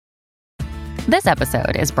This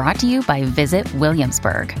episode is brought to you by Visit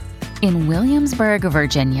Williamsburg. In Williamsburg,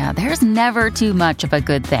 Virginia, there's never too much of a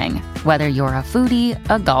good thing. Whether you're a foodie,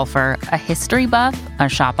 a golfer, a history buff, a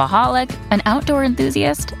shopaholic, an outdoor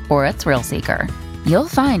enthusiast, or a thrill seeker, you'll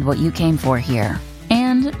find what you came for here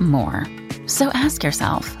and more. So ask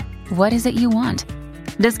yourself, what is it you want?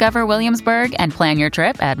 Discover Williamsburg and plan your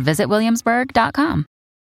trip at visitwilliamsburg.com.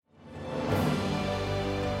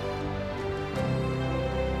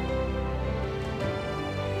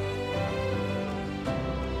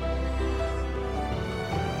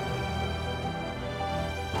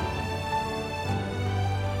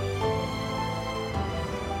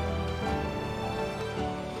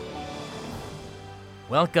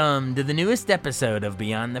 Welcome to the newest episode of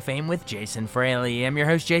Beyond the Fame with Jason Fraley. I'm your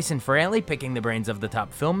host, Jason Fraley, picking the brains of the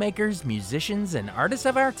top filmmakers, musicians, and artists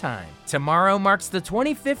of our time. Tomorrow marks the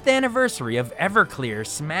 25th anniversary of Everclear's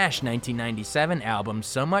smash 1997 album,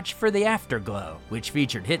 So Much for the Afterglow, which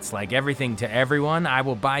featured hits like Everything to Everyone, I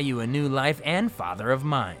Will Buy You a New Life, and Father of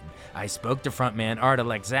Mine. I spoke to frontman Art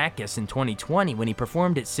Alexakis in 2020 when he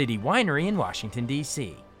performed at City Winery in Washington,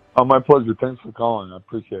 D.C. Oh, my pleasure. Thanks for calling. I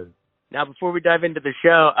appreciate it. Now, before we dive into the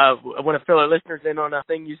show, I want to fill our listeners in on a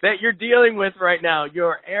thing that you're dealing with right now.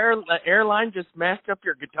 Your airline just smashed up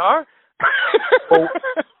your guitar?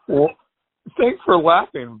 well, thanks for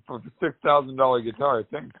laughing for the $6,000 guitar.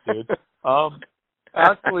 Thanks, dude.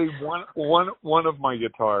 Actually, one of my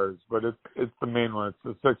guitars, but it's the main one.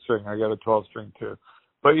 It's the 6-string. I got a 12-string too.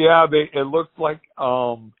 But yeah, it looks like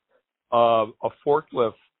a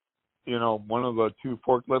forklift. You know, one of the two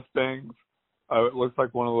forklift things. It looks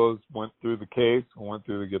like one of those went through the case and went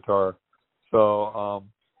through the guitar. So,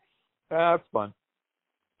 that's fun.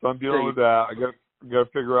 So I'm dealing with that. I got to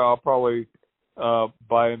figure out. I'll probably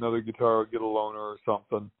buy another guitar or get a loaner or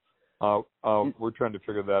something. We're trying to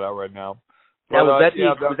figure that out right now. But,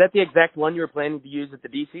 was that the exact one you were planning to use at the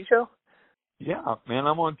DC show? Yeah, man,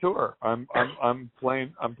 I'm on tour. I'm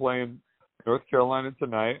playing North Carolina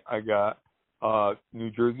tonight. I got New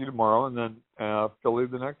Jersey tomorrow, and then Philly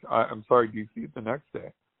DC the next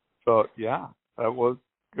day. So yeah, that was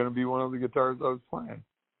going to be one of the guitars I was playing.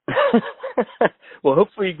 Well,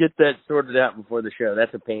 hopefully you get that sorted out before the show.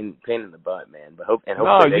 That's a pain in the butt, man. But hopefully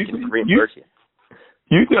they can reimburse you.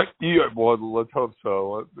 Well, let's hope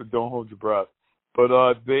so. Don't hold your breath. But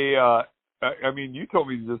you told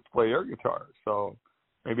me to just play air guitar, so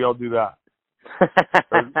maybe I'll do that.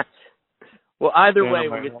 Well, either way,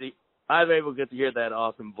 I'm able to get to hear that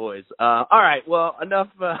awesome voice. All right, well, enough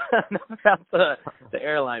about the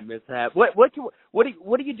airline mishap. What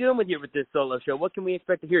are you doing with this solo show? What can we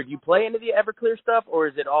expect to hear? Do you play any of the Everclear stuff, or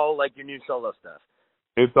is it all like your new solo stuff?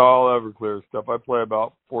 It's all Everclear stuff. I play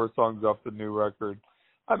about 4 songs off the new record.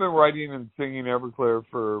 I've been writing and singing Everclear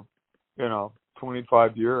for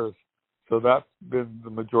 25 years, so that's been the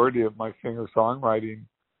majority of my singer-songwriting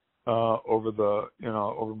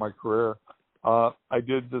over my career. I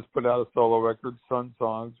did just put out a solo record, Sun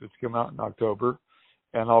Songs, which came out in October,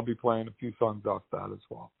 and I'll be playing a few songs off that as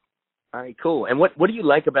well. All right, cool. And what do you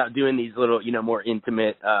like about doing these little, more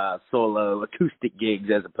intimate solo acoustic gigs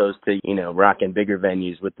as opposed to, rocking bigger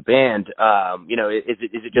venues with the band? Is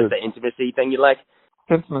it just the intimacy thing you like?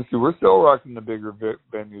 Intimacy. We're still rocking the bigger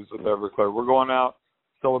venues with Everclear. We're going out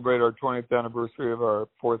to celebrate our 20th anniversary of our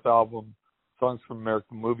 4th album, Songs from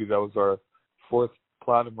American Movie. That was our 4th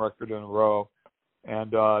platinum record in a row,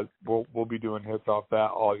 and we'll be doing hits off that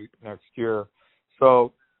all next year.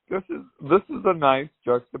 So this is a nice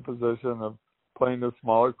juxtaposition of playing to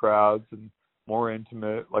smaller crowds and more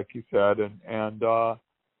intimate, like you said, and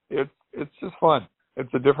it's just fun.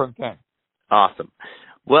 It's a different thing. Awesome.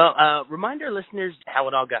 Well, remind our listeners how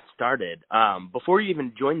it all got started. Before you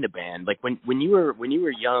even joined the band, like when you were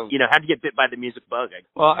young, how'd you get bit by the music bug?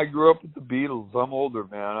 Well, I grew up with the Beatles. I'm older,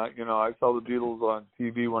 man. I saw the Beatles on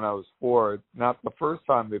TV when I was 4. It's not the first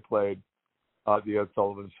time they played the Ed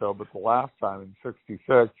Sullivan Show, but the last time in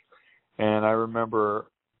 '66. And I remember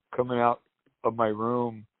coming out of my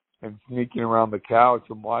room and sneaking around the couch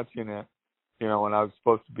and watching it, when I was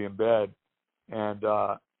supposed to be in bed. And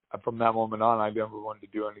from that moment on, I never wanted to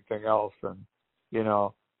do anything else. And,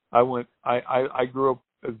 I grew up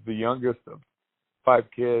as the youngest of 5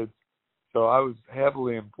 kids, so I was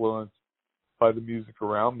heavily influenced by the music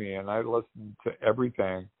around me, and I listened to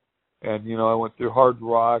everything. And, I went through hard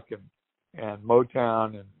rock and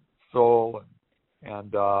Motown and soul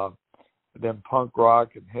and then punk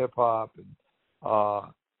rock and hip hop and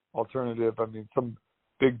alternative. I mean, some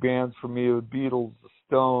big bands for me, the Beatles, the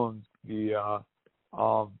Stones, the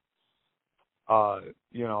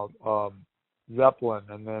Zeppelin,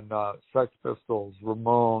 and then Sex Pistols,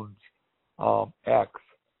 Ramones, X,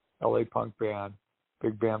 LA punk band,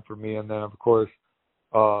 big band for me. And then, of course,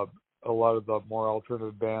 a lot of the more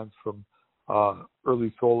alternative bands from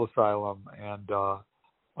early Soul Asylum and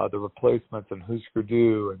the Replacements and Husker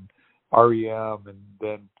Du and REM, and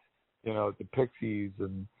then, you know, the Pixies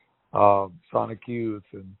and Sonic Youth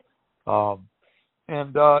and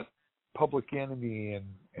Public Enemy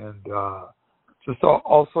and just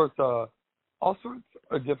all sorts of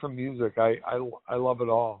different music. I love it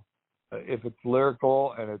all. If it's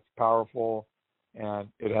lyrical and it's powerful and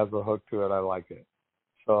it has a hook to it, I like it.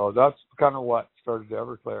 So that's kind of what started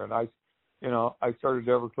Everclear. And I started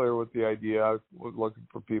Everclear with the idea. I was looking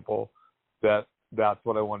for people that's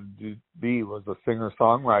what I wanted to be, was a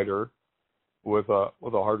singer-songwriter with a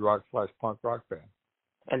hard rock / punk rock band.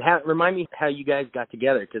 And remind me how you guys got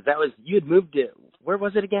together, because you had moved to, where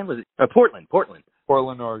was it again? Was it Portland,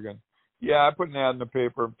 Oregon. Yeah, I put an ad in the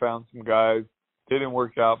paper and found some guys. They didn't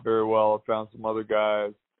work out very well. I found some other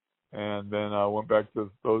guys, and then I went back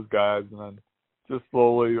to those guys, and then just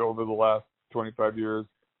slowly over the last 25 years,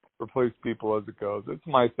 replace people as it goes. It's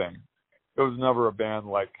my thing. It was never a band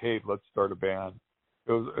like, hey, let's start a band.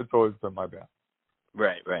 It's always been my band.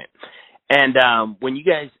 Right. And when you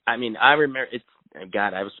guys, I remember it's.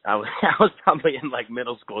 God, I was probably in like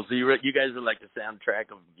middle school, so you guys are like the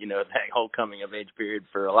soundtrack of, you know, that whole coming of age period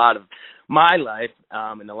for a lot of my life,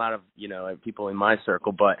 and a lot of, you know, people in my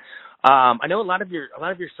circle. But I know a lot of your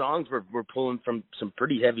songs were pulling from some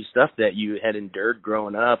pretty heavy stuff that you had endured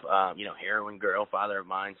growing up. You know, Heroin Girl, Father of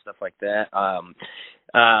Mine, stuff like that.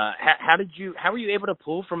 How were you able to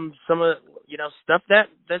pull from some of, you know, stuff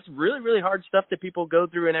that's really, really hard stuff that people go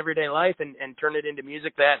through in everyday life and turn it into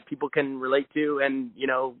music that people can relate to and, you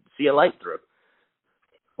know, see a light through?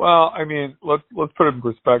 Well, I mean, let's put it in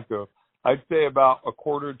perspective. I'd say about a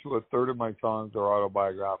quarter to a third of my songs are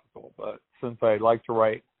autobiographical, but since I like to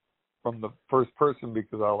write from the first person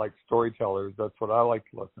because I like storytellers, that's what I like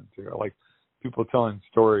to listen to. I like people telling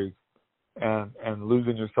stories and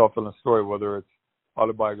losing yourself in a story, whether it's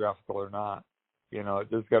autobiographical or not. You know,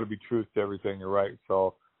 there's got to be truth to everything you write.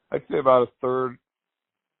 So I'd say about a third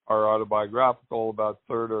are autobiographical, about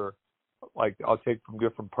a third are like I'll take from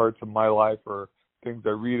different parts of my life or things I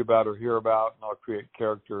read about or hear about, and I'll create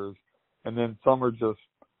characters. And then some are just,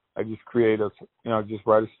 I just create just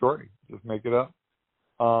write a story, just make it up.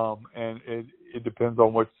 And it depends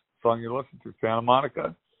on which song you listen to. Santa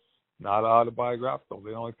Monica, not autobiographical.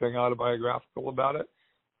 The only thing autobiographical about it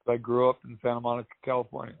is I grew up in Santa Monica,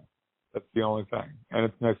 California. That's the only thing. And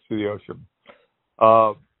it's next to the ocean.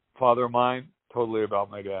 Father of Mine, totally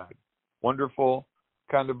about my dad. Wonderful,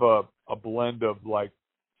 kind of a blend of like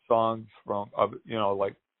songs from,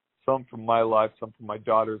 like some from my life, some from my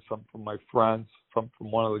daughters, some from my friends, some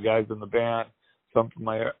from one of the guys in the band, some from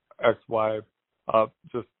my ex-wife,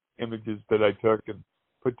 just images that I took and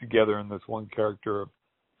put together in this one character of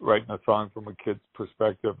writing a song from a kid's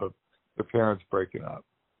perspective of the parents breaking up.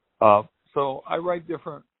 So I write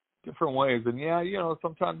different ways. And yeah, you know,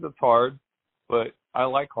 sometimes it's hard, but I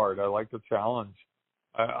like hard. I like the challenge.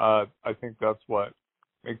 I think that's what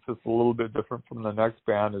makes us a little bit different from the next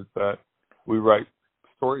band, is that we write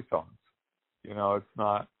story songs. You know, it's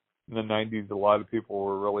not, in the 90s, a lot of people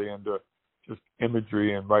were really into just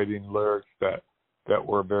imagery and writing lyrics that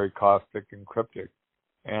were very caustic and cryptic.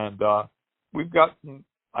 And I've got some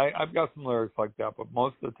lyrics like that, but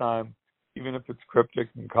most of the time, even if it's cryptic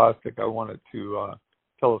and caustic, I want it to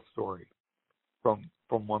tell a story from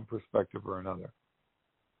one perspective or another.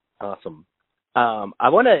 Awesome. I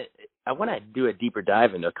want to do a deeper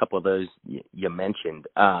dive into a couple of those you mentioned.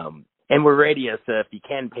 And we're radio, so if you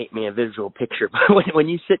can paint me a visual picture, when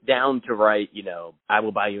you sit down to write, you know, I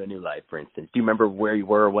Will Buy You a New Life, for instance, do you remember where you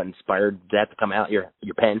were, what inspired that to come out, your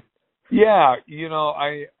pen? Yeah, you know,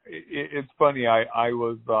 it's funny. I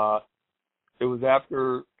was, it was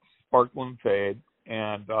after Sparkle and Fade,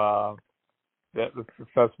 and that the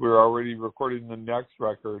success, we were already recording the next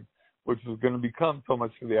record, which was going to become So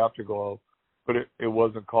Much for the Afterglow, but it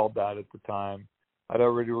wasn't called that at the time. I'd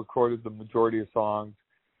already recorded the majority of songs,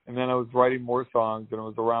 and then I was writing more songs, and it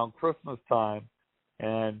was around Christmas time,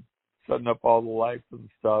 and setting up all the lights and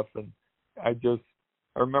stuff, and I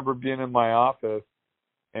remember being in my office,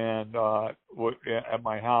 and at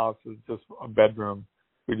my house, it was just a bedroom.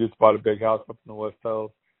 We just bought a big house up in the West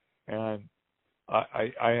Hills, and I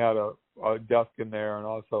had a desk in there, and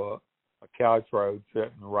also a couch where I would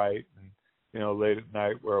sit and write, and, you know, late at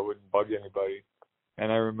night where I wouldn't bug anybody.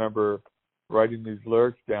 And I remember writing these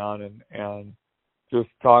lyrics down and just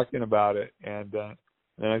talking about it. And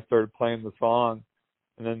then I started playing the song.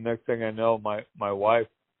 And then next thing I know, my wife,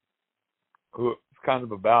 who was kind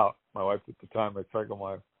of about, my wife at the time, my second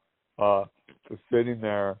wife, was sitting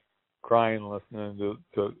there crying listening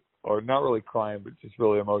to or not really crying, but just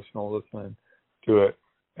really emotional listening to it.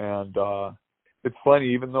 And it's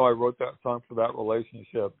funny, even though I wrote that song for that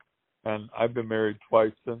relationship, and I've been married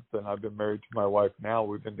twice since then. I've been married to my wife now.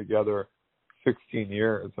 We've been together 16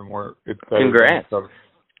 years, and we're excited. Congrats.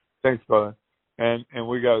 Thanks, brother. And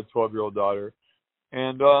we got a 12-year-old daughter.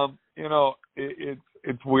 And you know,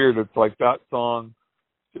 it's weird. It's like that song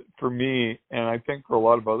for me, and I think for a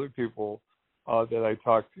lot of other people that I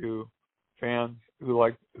talk to, fans who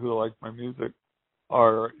like my music,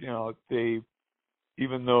 are, you know, they,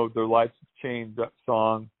 even though their lives have changed, that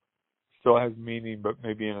song still has meaning, but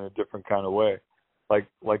maybe in a different kind of way. Like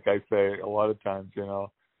I say a lot of times, you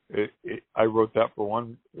know, I wrote that for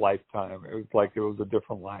one lifetime. It was like it was a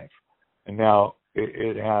different life, and now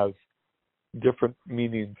it has different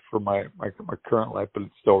meanings for my current life, but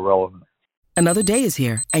it's still relevant. Another day is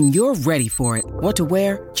here, and you're ready for it. What to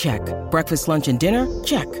wear? Check. Breakfast, lunch, and dinner?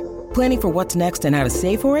 Check. Planning for what's next and how to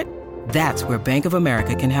save for it? That's where Bank of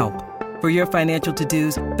America can help. For your financial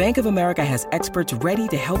to-dos, Bank of America has experts ready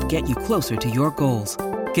to help get you closer to your goals.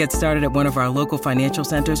 Get started at one of our local financial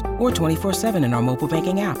centers or 24/7 in our mobile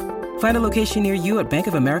banking app. Find a location near you at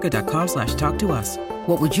bankofamerica.com/talktous.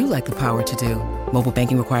 What would you like the power to do? Mobile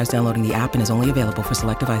banking requires downloading the app and is only available for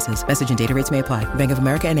select devices. Message and data rates may apply. Bank of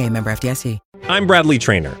America N.A., member FDIC. I'm Bradley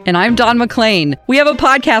Trainer. And I'm Don McClain. We have a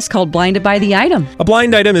podcast called Blinded by the Item. A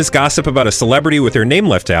blind item is gossip about a celebrity with their name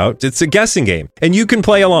left out. It's a guessing game, and you can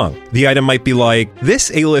play along. The item might be like, this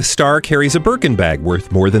A-list star carries a Birkin bag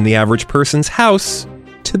worth more than the average person's house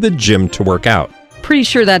to the gym to work out. Pretty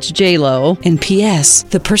sure that's J-Lo. And P.S.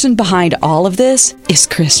 the person behind all of this is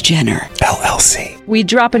Kris Jenner, LLC. We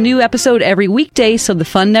drop a new episode every weekday so the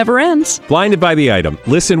fun never ends. Blinded by the Item.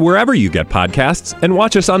 Listen wherever you get podcasts and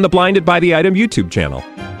watch us on the Blinded by the Item YouTube channel.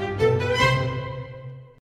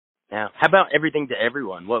 Now, how about Everything to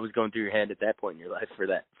Everyone? What was going through your head at that point in your life for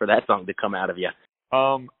that song to come out of you?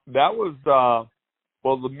 That was,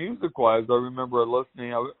 well, the music-wise, I remember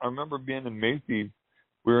listening. I remember being in Macy's.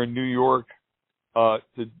 We were in New York.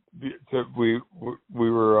 We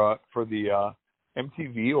were for the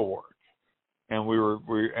MTV Awards, and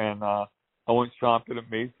I went shopping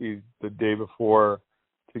at Macy's the day before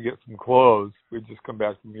to get some clothes. We'd just come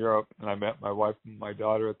back from Europe, and I met my wife and my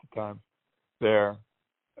daughter at the time there.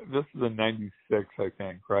 This is in '96, I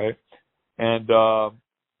think, right? And I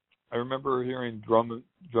remember hearing drums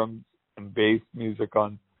and bass music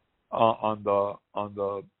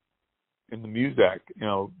in the music, you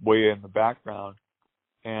know, way in the background.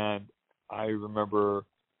 And I remember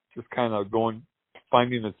just kind of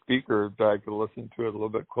finding a speaker that I could listen to it a little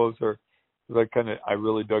bit closer, because I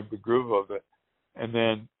really dug the groove of it. And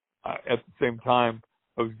then at the same time,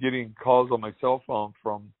 I was getting calls on my cell phone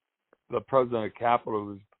from the president of Capitol, who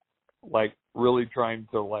was like really trying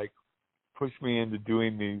to like push me into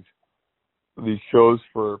doing these shows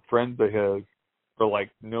for friends of his for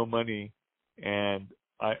like no money. And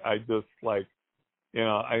I just like, you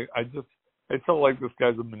know, I felt like this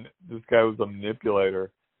guy was a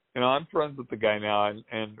manipulator. You know, I'm friends with the guy now,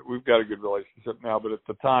 and we've got a good relationship now. But at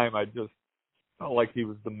the time, I just felt like he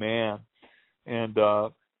was the man. And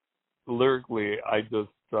lyrically,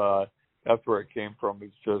 that's where it came from.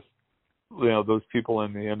 It's just, you know, those people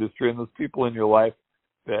in the industry and those people in your life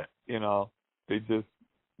that, you know, they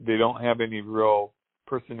don't have any real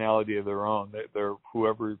personality of their own. They're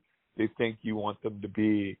whoever they think you want them to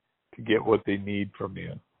be to get what they need from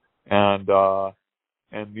you.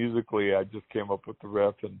 And musically, I just came up with the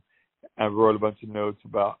riff, and I wrote a bunch of notes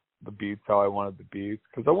about the beats, how I wanted the beats,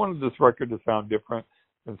 because I wanted this record to sound different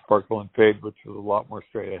than Sparkle and Fade, which was a lot more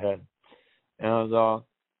straight ahead. And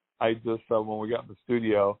I just, when we got in the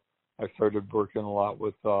studio, I started working a lot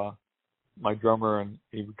with my drummer, and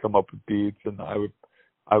he would come up with beats, and I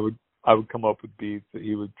would come up with beats that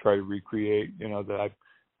he would try to recreate, you know, that I'd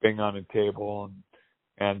bang on a table,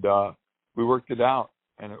 and we worked it out.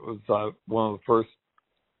 And it was one of the first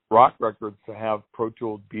rock records to have Pro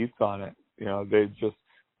Tools beats on it. You know,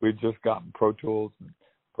 we'd just gotten Pro Tools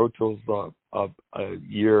a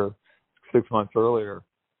year, 6 months earlier,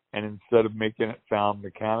 and instead of making it sound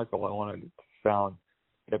mechanical, I wanted it to sound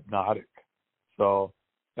hypnotic. So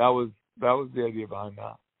that was the idea behind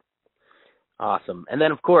that. Awesome. And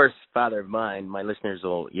then, of course, Father of Mine, my listeners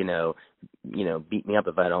will, you know, beat me up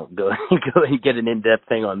if I don't go and get an in-depth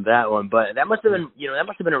thing on that one. But that must have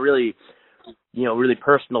been a really, you know, really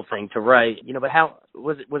personal thing to write. You know, but how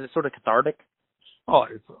was it sort of cathartic? Oh,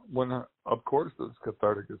 of course it's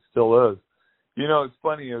cathartic. It still is. You know, it's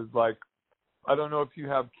funny is like, I don't know if you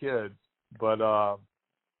have kids, but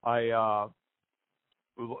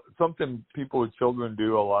something people with children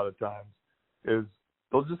do a lot of times is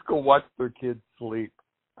they'll just go watch their kids sleep.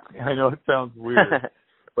 I know it sounds weird,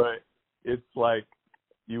 but it's like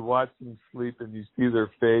you watch them sleep and you see their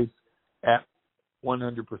face at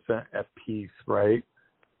 100% at peace, right?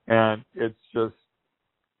 And it's just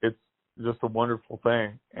a wonderful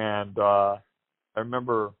thing. And I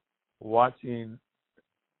remember watching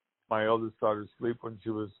my eldest daughter sleep when she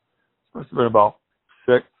was must have been about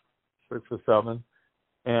 6 or 7,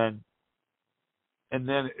 and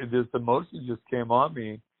then this emotion just came on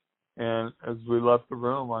me. And as we left the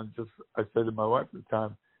room, I said to my wife at the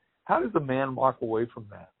time, how does a man walk away from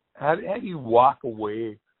that? How do you walk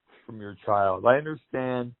away from your child? I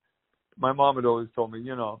understand. My mom had always told me,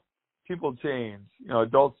 people change,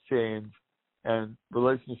 adults change, and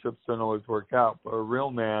relationships don't always work out. But a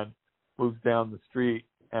real man moves down the street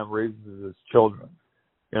and raises his children,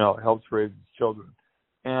 helps raise his children.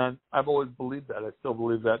 And I've always believed that. I still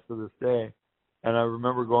believe that to this day. And I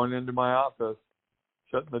remember going into my office,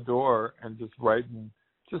 shutting the door, and just writing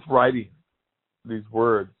these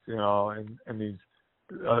words, and these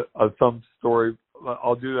some story.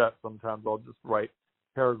 I'll do that sometimes. I'll just write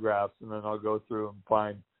paragraphs, and then I'll go through and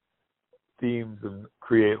find themes and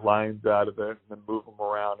create lines out of it, and then move them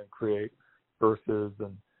around and create verses,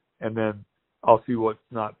 and then I'll see what's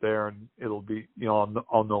not there, and it'll be,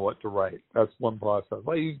 I'll know what to write. That's one process.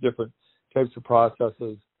 I use different types of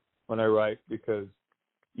processes when I write because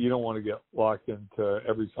you don't want to get locked into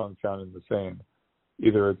every song sounding the same,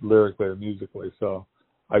 either lyrically or musically. So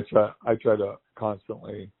I try to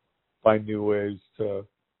constantly find new ways to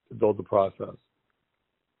build the process.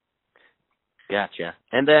 Gotcha.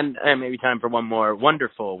 And then maybe time for one more.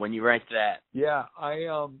 Wonderful. When you write that. Yeah, I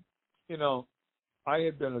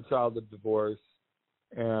had been a child of divorce,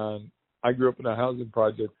 and I grew up in a housing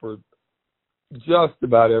project where just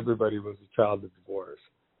about everybody was a child of divorce.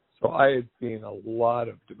 So I had seen a lot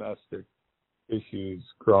of domestic issues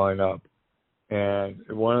growing up. And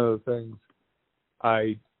one of the things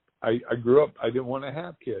I grew up, I didn't want to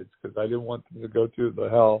have kids because I didn't want them to go through the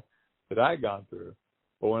hell that I'd gone through.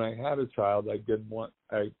 But when I had a child,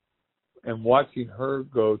 and watching her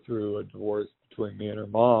go through a divorce between me and her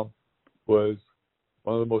mom was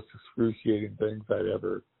one of the most excruciating things I'd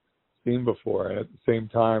ever seen before. And at the same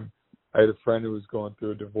time, I had a friend who was going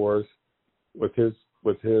through a divorce with his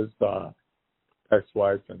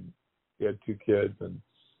ex-wife, and he had 2 kids,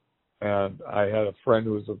 and I had a friend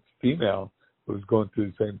who was a female who was going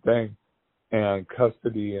through the same thing, and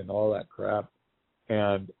custody and all that crap.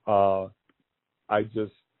 And I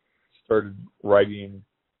just started writing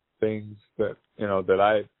things that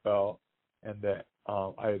I had felt, and that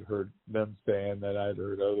I had heard them say, and that I had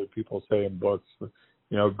heard other people say in books.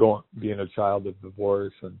 Being a child of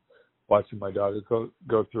divorce and watching my daughter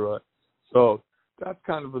go through it. So that's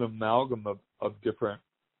kind of an amalgam of different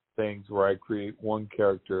things where I create one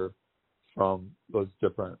character from those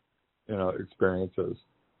different, experiences.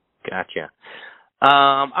 Gotcha.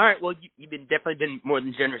 All right. Well, you've definitely been more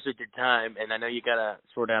than generous with your time, and I know you got to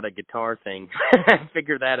sort out a guitar thing,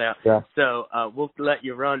 figure that out. Yeah. So we'll let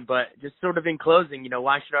you run, but just sort of in closing,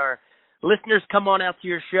 why should our listeners come on out to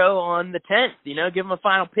your show on the 10th? Give them a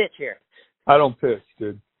final pitch here. I don't pitch,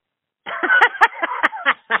 dude.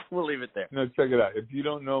 We'll leave it there. No, check it out. If you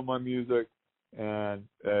don't know my music and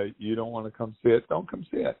you don't want to come see it, don't come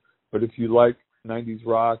see it. But if you like 90s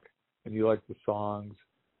rock and you like the songs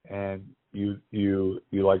and you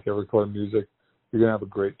like Everclear music, you're gonna have a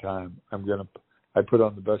great time. I put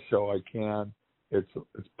on the best show I can. It's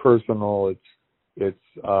personal. It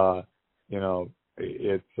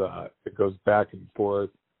goes back and forth.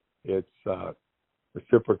 It's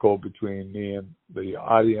reciprocal between me and the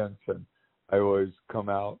audience, and I always come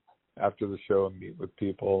out after the show and meet with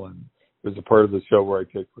people, and there's a part of the show where I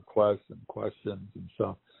take requests and questions and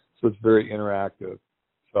stuff. So it's very interactive.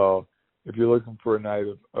 So if you're looking for a night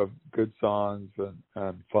of good songs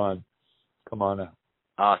and fun, come on out.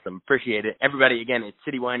 Awesome. Appreciate it. Everybody, again, it's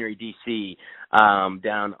City Winery DC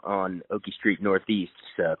down on Oakey Street Northeast.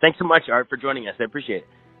 So thanks so much, Art, for joining us. I appreciate it.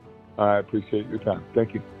 I appreciate your time.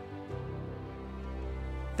 Thank you.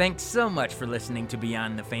 Thanks so much for listening to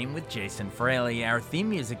Beyond the Fame with Jason Fraley. Our theme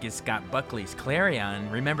music is Scott Buckley's Clarion.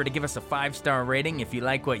 Remember to give us a 5-star rating if you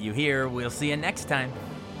like what you hear. We'll see you next time.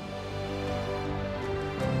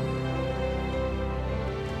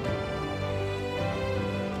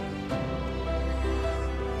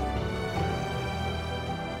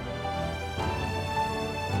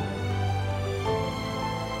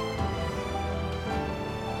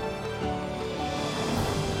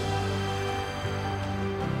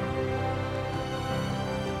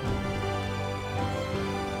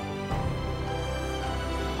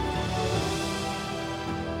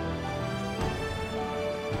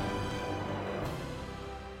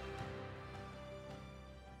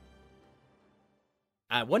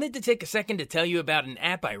 I wanted to take a second to tell you about an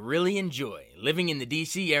app I really enjoy. Living in the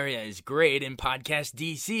DC area is great, and Podcast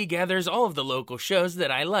DC gathers all of the local shows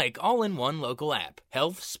that I like all in one local app.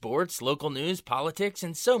 Health, sports, local news, politics,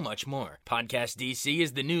 and so much more. Podcast DC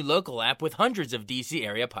is the new local app with hundreds of DC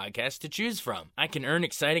area podcasts to choose from. I can earn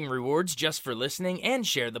exciting rewards just for listening and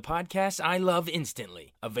share the podcasts I love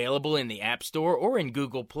instantly. Available in the App Store or in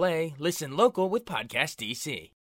Google Play, listen local with Podcast DC.